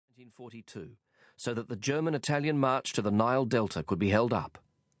1942, so that the German-Italian march to the Nile Delta could be held up,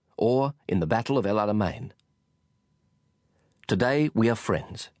 or in the Battle of El Alamein. Today we are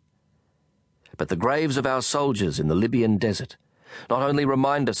friends. But the graves of our soldiers in the Libyan desert not only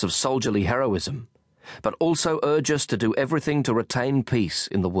remind us of soldierly heroism, but also urge us to do everything to retain peace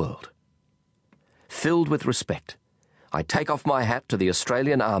in the world. Filled with respect, I take off my hat to the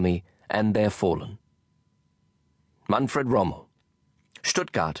Australian Army and their fallen. Manfred Rommel,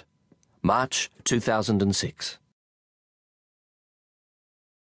 Stuttgart, March 2006.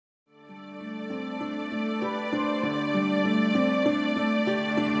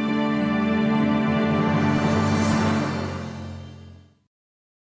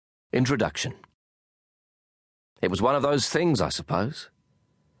 Introduction. It was one of those things, I suppose.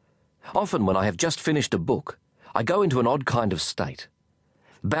 Often when I have just finished a book, I go into an odd kind of state,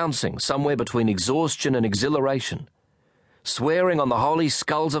 bouncing somewhere between exhaustion and exhilaration, swearing on the holy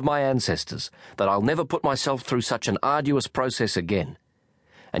skulls of my ancestors that I'll never put myself through such an arduous process again,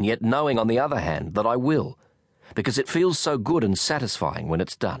 and yet knowing on the other hand that I will, because it feels so good and satisfying when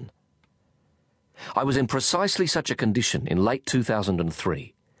it's done. I was in precisely such a condition in late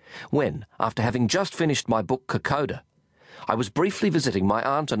 2003, when, after having just finished my book Kokoda, I was briefly visiting my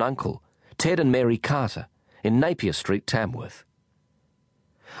aunt and uncle, Ted and Mary Carter, in Napier Street, Tamworth.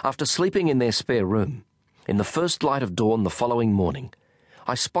 After sleeping in their spare room, in the first light of dawn the following morning,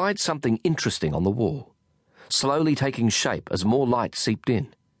 I spied something interesting on the wall, slowly taking shape as more light seeped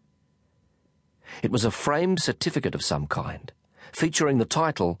in. It was a framed certificate of some kind, featuring the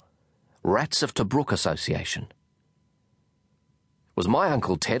title, Rats of Tobruk Association. Was my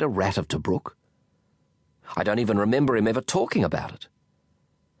Uncle Ted a rat of Tobruk? I don't even remember him ever talking about it.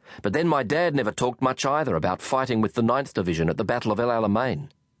 But then my dad never talked much either about fighting with the 9th Division at the Battle of El Alamein,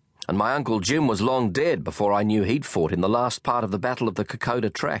 and my Uncle Jim was long dead before I knew he'd fought in the last part of the Battle of the Kokoda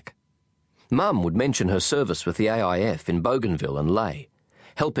Track. Mum would mention her service with the AIF in Bougainville and Ley,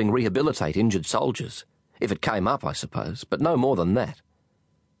 helping rehabilitate injured soldiers, if it came up, I suppose, but no more than that.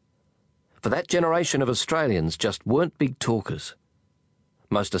 For that generation of Australians just weren't big talkers,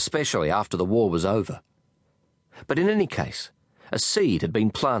 most especially after the war was over. But in any case, a seed had been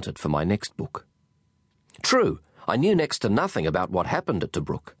planted for my next book. True, I knew next to nothing about what happened at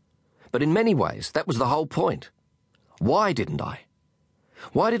Tobruk, but in many ways that was the whole point. Why didn't I?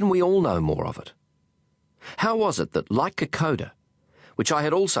 Why didn't we all know more of it? How was it that, like Kokoda, which I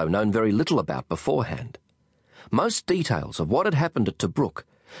had also known very little about beforehand, most details of what had happened at Tobruk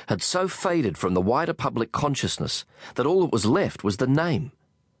had so faded from the wider public consciousness that all that was left was the name?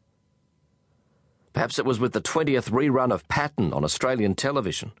 Perhaps it was with the 20th rerun of Patton on Australian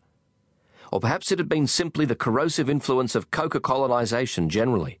television. Or perhaps it had been simply the corrosive influence of Coca colonisation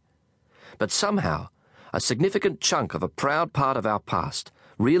generally. But somehow, a significant chunk of a proud part of our past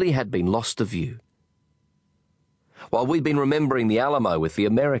really had been lost to view. While we'd been remembering the Alamo with the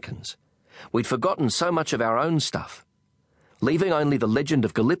Americans, we'd forgotten so much of our own stuff, leaving only the legend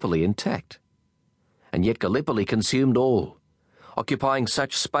of Gallipoli intact. And yet Gallipoli consumed all, occupying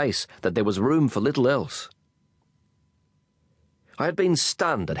such space that there was room for little else. I had been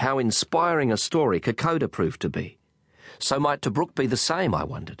stunned at how inspiring a story Kokoda proved to be. So might Tobruk be the same, I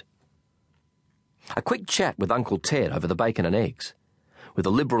wondered. A quick chat with Uncle Ted over the bacon and eggs, with a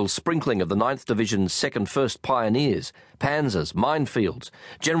liberal sprinkling of the 9th Division's 2nd 1st Pioneers, Panzers, minefields,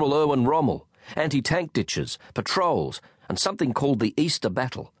 General Erwin Rommel, anti-tank ditches, patrols, and something called the Easter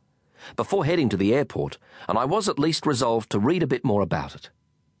Battle, before heading to the airport, and I was at least resolved to read a bit more about it.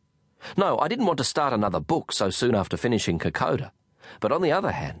 No, I didn't want to start another book so soon after finishing Kokoda, but on the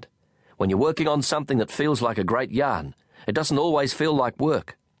other hand, when you're working on something that feels like a great yarn, it doesn't always feel like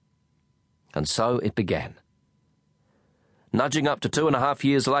work. And so it began. Nudging up to 2.5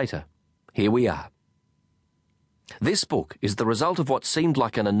 years later, here we are. This book is the result of what seemed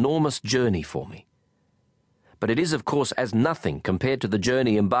like an enormous journey for me. But it is, of course, as nothing compared to the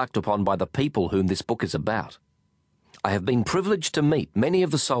journey embarked upon by the people whom this book is about. I have been privileged to meet many of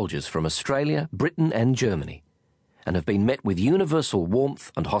the soldiers from Australia, Britain and Germany, and have been met with universal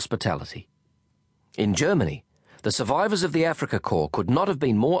warmth and hospitality. In Germany, the survivors of the Africa Corps could not have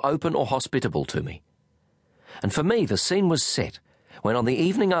been more open or hospitable to me. And for me, the scene was set when on the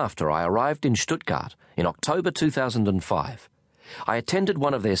evening after I arrived in Stuttgart in October 2005, I attended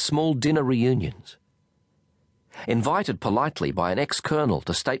one of their small dinner reunions. Invited politely by an ex-colonel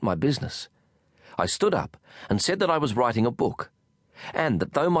to state my business, I stood up and said that I was writing a book, and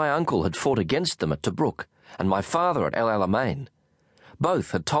that though my uncle had fought against them at Tobruk and my father at El Alamein,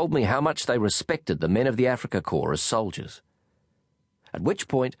 both had told me how much they respected the men of the Africa Corps as soldiers. At which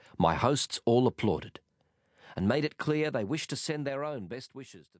point my hosts all applauded, and made it clear they wished to send their own best wishes to